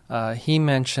 he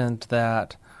mentioned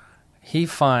that he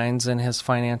finds in his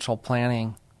financial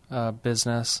planning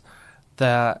business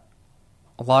that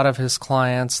a lot of his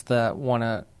clients that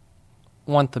want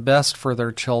the best for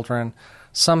their children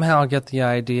somehow get the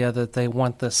idea that they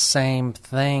want the same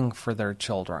thing for their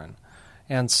children.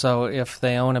 And so if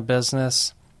they own a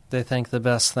business, they think the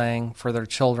best thing for their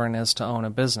children is to own a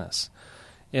business.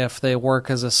 If they work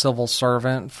as a civil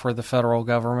servant for the federal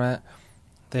government,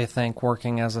 they think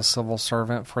working as a civil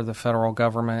servant for the federal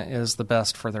government is the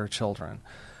best for their children.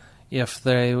 If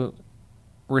they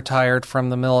retired from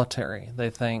the military, they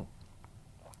think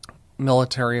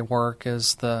military work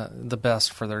is the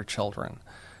best for their children.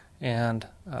 And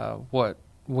what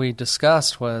we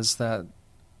discussed was that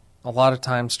a lot of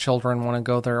times children want to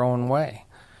go their own way.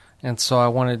 And so I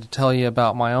wanted to tell you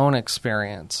about my own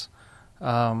experience.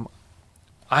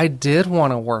 I did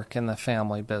want to work in the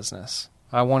family business.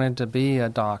 I wanted to be a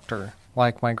doctor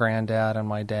like my granddad and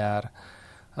my dad.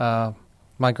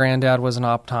 My granddad was an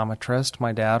optometrist.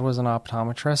 My dad was an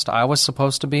optometrist. I was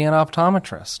supposed to be an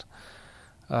optometrist.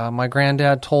 My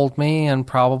granddad told me and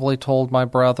probably told my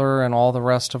brother and all the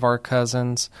rest of our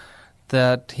cousins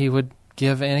that he would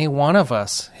give any one of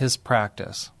us his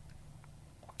practice.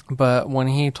 But when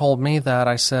he told me that,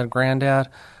 I said, "Granddad,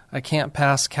 I can't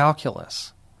pass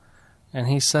calculus." And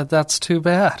he said, "That's too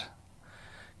bad.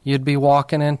 You'd be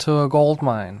walking into a gold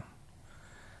mine."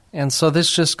 And so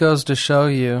this just goes to show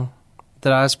you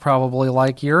that I was probably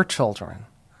like your children,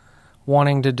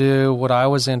 wanting to do what I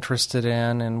was interested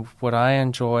in and what I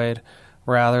enjoyed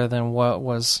rather than what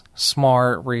was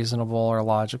smart, reasonable, or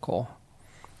logical.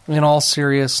 In all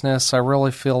seriousness, I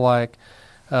really feel like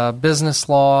business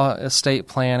law, estate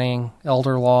planning,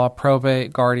 elder law,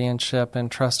 probate, guardianship,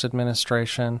 and trust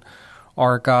administration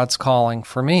are God's calling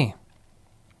for me.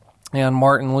 And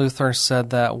Martin Luther said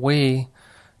that we,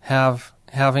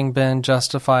 having been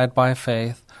justified by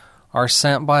faith, are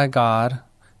sent by God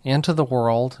into the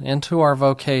world, into our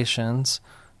vocations,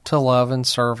 to love and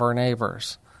serve our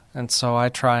neighbors. And so I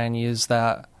try and use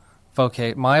that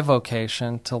my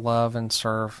vocation to love and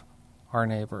serve our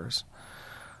neighbors.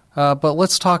 But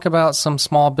let's talk about some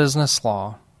small business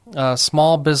law.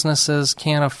 Small businesses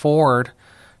can't afford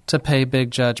to pay big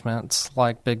judgments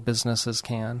like big businesses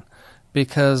can,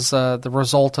 because the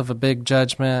result of a big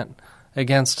judgment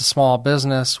against a small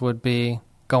business would be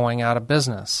going out of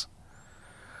business.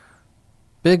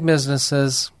 Big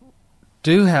businesses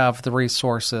do have the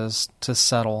resources to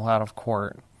settle out of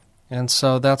court. And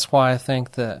so that's why I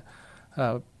think that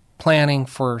planning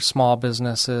for small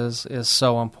businesses is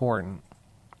so important.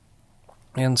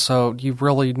 And so you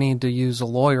really need to use a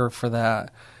lawyer for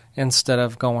that instead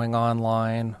of going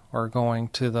online or going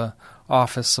to the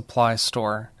office supply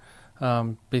store,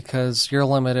 because you're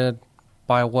limited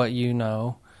by what you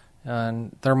know.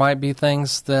 And there might be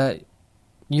things that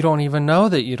you don't even know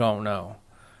that you don't know.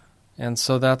 And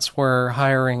so that's where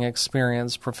hiring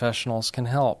experienced professionals can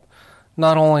help.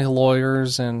 Not only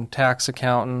lawyers and tax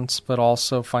accountants, but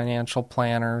also financial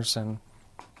planners and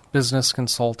business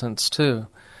consultants too.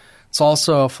 It's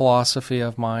also a philosophy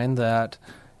of mine that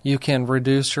you can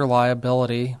reduce your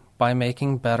liability by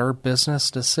making better business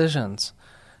decisions.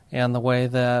 And the way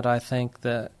that I think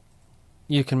that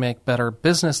you can make better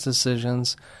business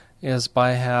decisions is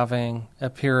by having a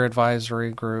peer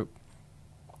advisory group.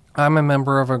 I'm a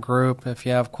member of a group. If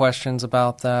you have questions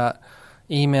about that,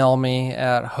 email me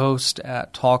at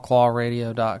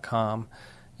host@talklawradio.com,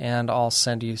 and I'll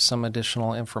send you some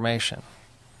additional information.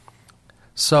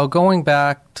 So going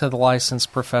back to the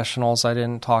licensed professionals, I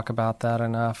didn't talk about that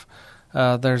enough.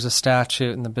 There's a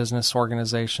statute in the Business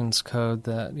Organizations Code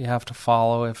that you have to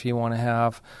follow if you want to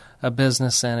have a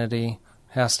business entity.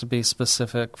 It has to be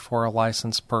specific for a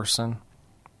licensed person.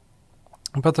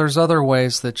 But there's other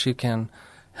ways that you can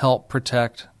help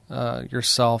protect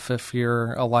yourself if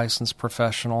you're a licensed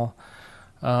professional.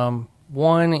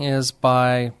 One is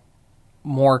by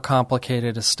more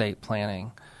complicated estate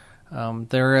planning.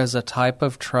 There is a type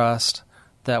of trust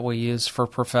that we use for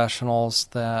professionals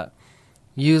that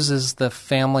uses the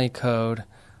family code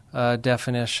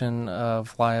definition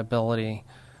of liability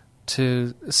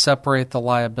to separate the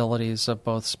liabilities of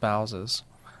both spouses.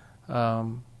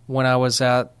 When I was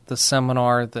at the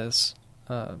seminar this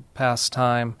past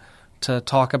time to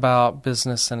talk about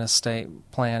business and estate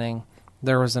planning.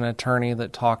 There was an attorney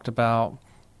that talked about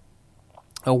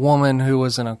a woman who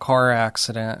was in a car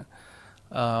accident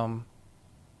who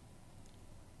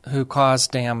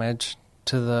caused damage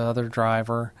to the other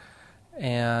driver,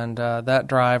 and that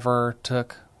driver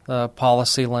took the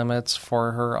policy limits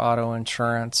for her auto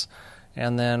insurance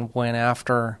and then went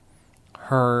after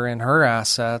her and her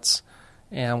assets.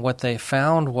 And what they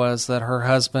found was that her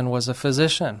husband was a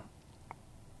physician.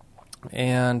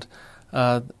 And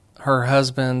her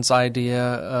husband's idea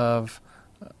of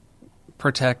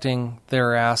protecting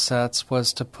their assets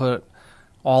was to put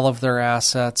all of their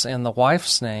assets in the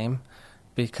wife's name,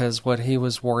 because what he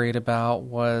was worried about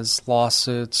was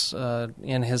lawsuits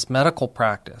in his medical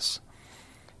practice.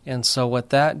 And so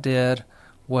what that did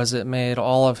was it made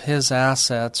all of his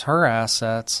assets her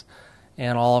assets,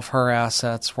 and all of her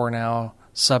assets were now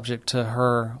subject to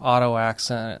her auto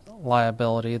accident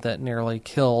liability that nearly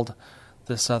killed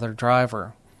this other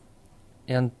driver.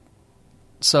 And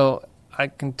so I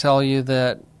can tell you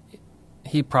that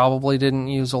he probably didn't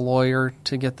use a lawyer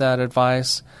to get that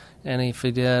advice, and if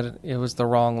he did, it was the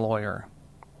wrong lawyer.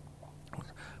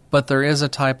 But there is a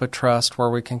type of trust where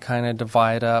we can kind of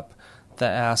divide up the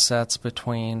assets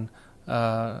between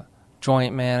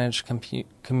joint managed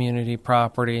community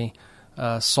property,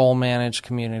 sole managed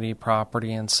community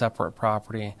property, and separate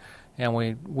property. And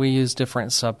we use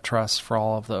different sub-trusts for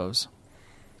all of those.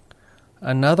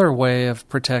 Another way of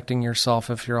protecting yourself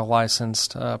if you're a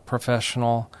licensed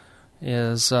professional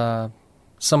is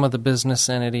some of the business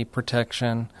entity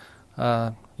protection,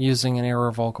 using an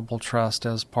irrevocable trust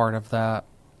as part of that.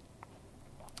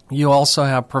 You also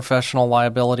have professional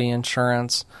liability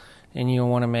insurance, and you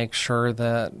want to make sure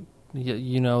that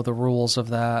you know the rules of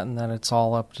that and that it's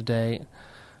all up to date.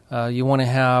 You want to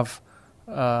have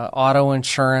auto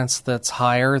insurance that's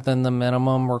higher than the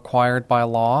minimum required by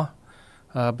law,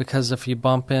 because if you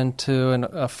bump into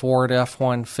a Ford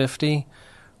F-150,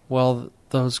 well,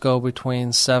 those go between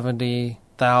 $70,000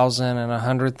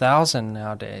 and $100,000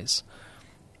 nowadays.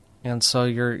 And so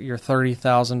your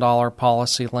 $30,000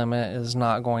 policy limit is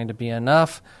not going to be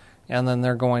enough, and then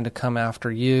they're going to come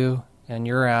after you and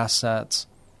your assets.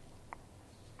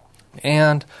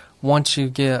 And once you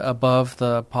get above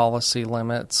the policy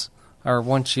limits, or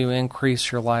once you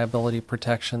increase your liability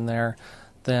protection there,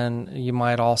 then you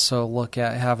might also look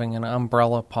at having an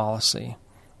umbrella policy.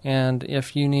 And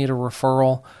if you need a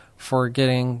referral for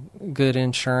getting good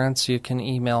insurance, you can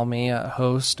email me at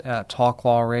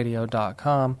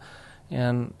host@talklawradio.com,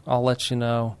 and I'll let you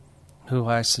know who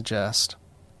I suggest.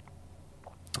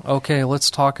 Okay,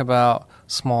 let's talk about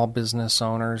small business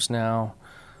owners now.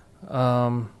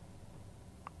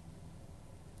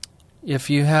 If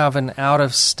you have an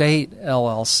out-of-state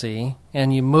LLC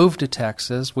and you move to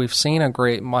Texas, we've seen a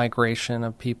great migration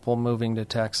of people moving to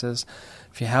Texas.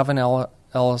 If you have an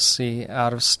LLC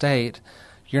out of state,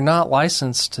 you're not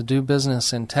licensed to do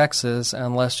business in Texas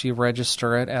unless you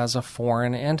register it as a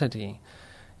foreign entity.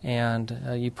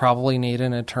 And you probably need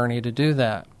an attorney to do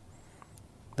that.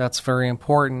 That's very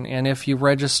important. And if you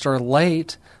register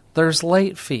late, there's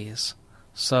late fees.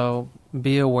 So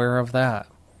be aware of that.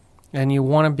 And you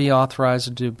want to be authorized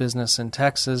to do business in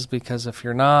Texas, because if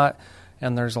you're not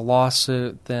and there's a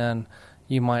lawsuit, then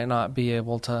you might not be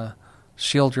able to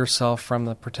shield yourself from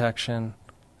the protection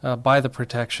by the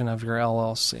protection of your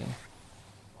LLC.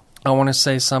 I want to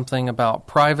say something about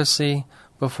privacy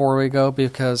before we go,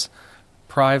 because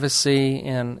privacy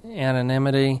and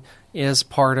anonymity is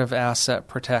part of asset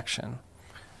protection.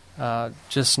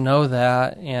 Just know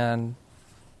that and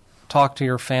talk to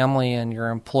your family and your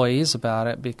employees about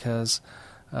it, because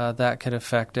that could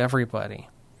affect everybody.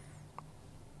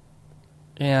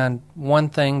 And one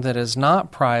thing that is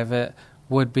not private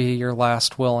would be your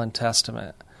last will and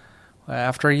testament.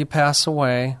 After you pass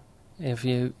away, if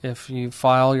you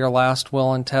file your last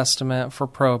will and testament for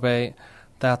probate,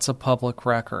 that's a public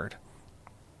record.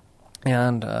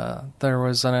 And there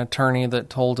was an attorney that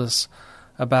told us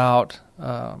about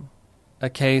a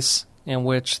case in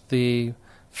which the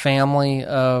family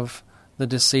of the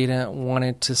decedent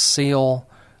wanted to seal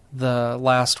the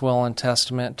last will and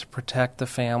testament to protect the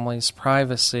family's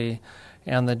privacy,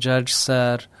 and the judge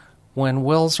said, when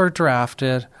wills are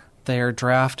drafted, they are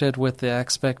drafted with the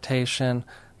expectation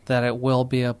that it will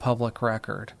be a public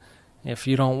record. If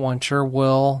you don't want your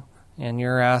will and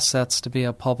your assets to be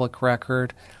a public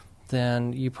record,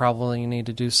 then you probably need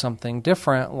to do something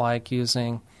different, like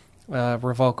using a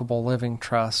revocable living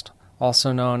trust,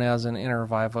 also known as an inter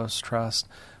vivos trust,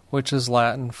 which is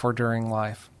Latin for during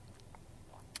life,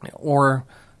 or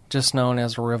just known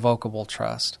as a revocable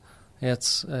trust.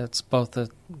 It's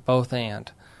both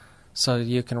and. So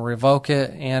you can revoke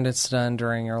it, and it's done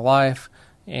during your life.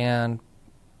 And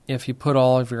if you put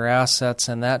all of your assets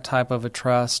in that type of a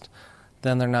trust,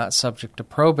 then they're not subject to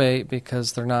probate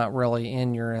because they're not really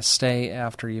in your estate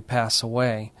after you pass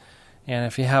away. And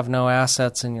if you have no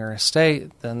assets in your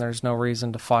estate, then there's no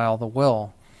reason to file the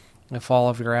will. If all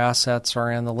of your assets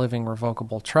are in the living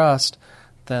revocable trust,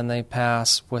 then they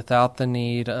pass without the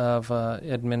need of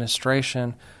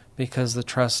administration, because the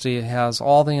trustee has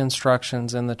all the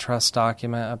instructions in the trust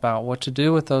document about what to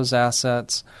do with those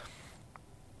assets.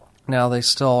 Now, they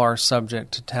still are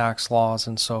subject to tax laws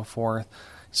and so forth.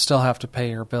 You still have to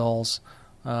pay your bills,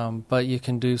 but you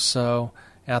can do so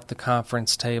at the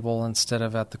conference table instead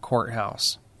of at the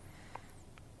courthouse.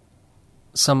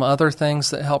 Some other things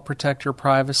that help protect your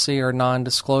privacy are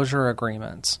non-disclosure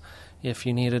agreements. If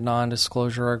you need a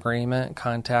non-disclosure agreement,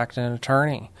 contact an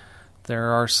attorney.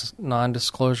 There are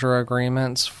non-disclosure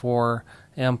agreements for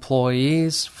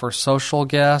employees, for social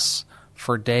guests,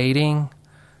 for dating.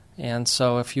 And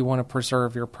so if you want to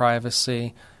preserve your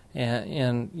privacy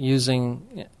in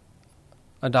using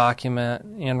a document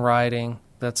in writing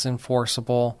that's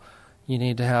enforceable, you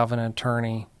need to have an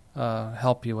attorney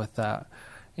help you with that.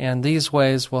 And these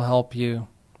ways will help you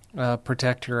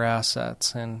protect your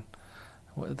assets, and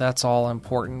that's all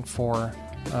important for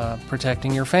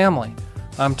protecting your family.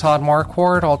 I'm Todd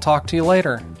Marquardt. I'll talk to you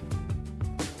later.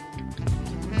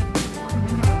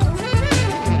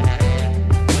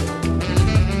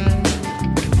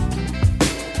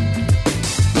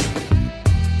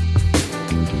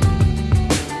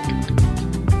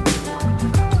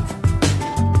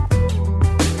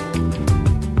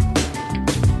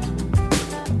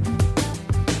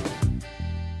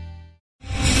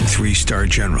 Three-star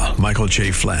General Michael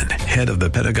J. Flynn, head of the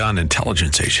Pentagon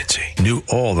Intelligence Agency, knew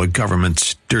all the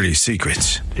government's dirty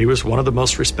secrets. He was one of the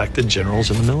most respected generals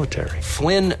in the military.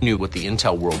 Flynn knew what the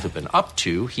intel world had been up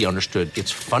to. He understood its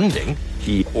funding.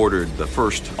 He ordered the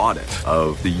first audit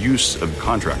of the use of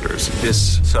contractors.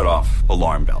 This set off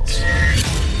alarm bells.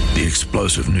 The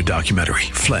explosive new documentary,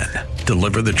 Flynn,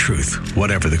 Deliver the Truth,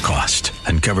 Whatever the Cost,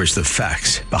 uncovers the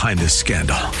facts behind this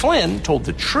scandal. Flynn told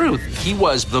the truth. He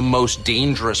was the most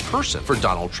dangerous person for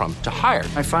Donald Trump to hire.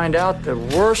 I find out the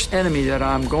worst enemy that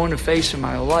I'm going to face in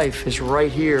my life is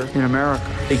right here in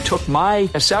America. They took my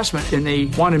assessment and they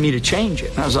wanted me to change it.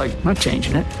 And I was like, I'm not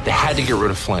changing it. They had to get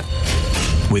rid of Flynn.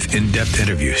 With in-depth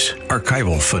interviews,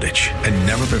 archival footage, and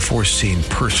never-before-seen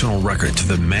personal records of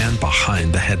the man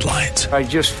behind the headlines. I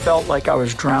just felt like I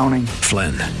was drowning.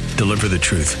 Flynn, Deliver the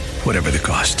Truth, Whatever the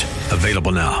Cost.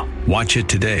 Available now. Watch it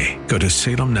today. Go to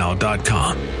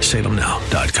salemnow.com.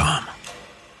 salemnow.com.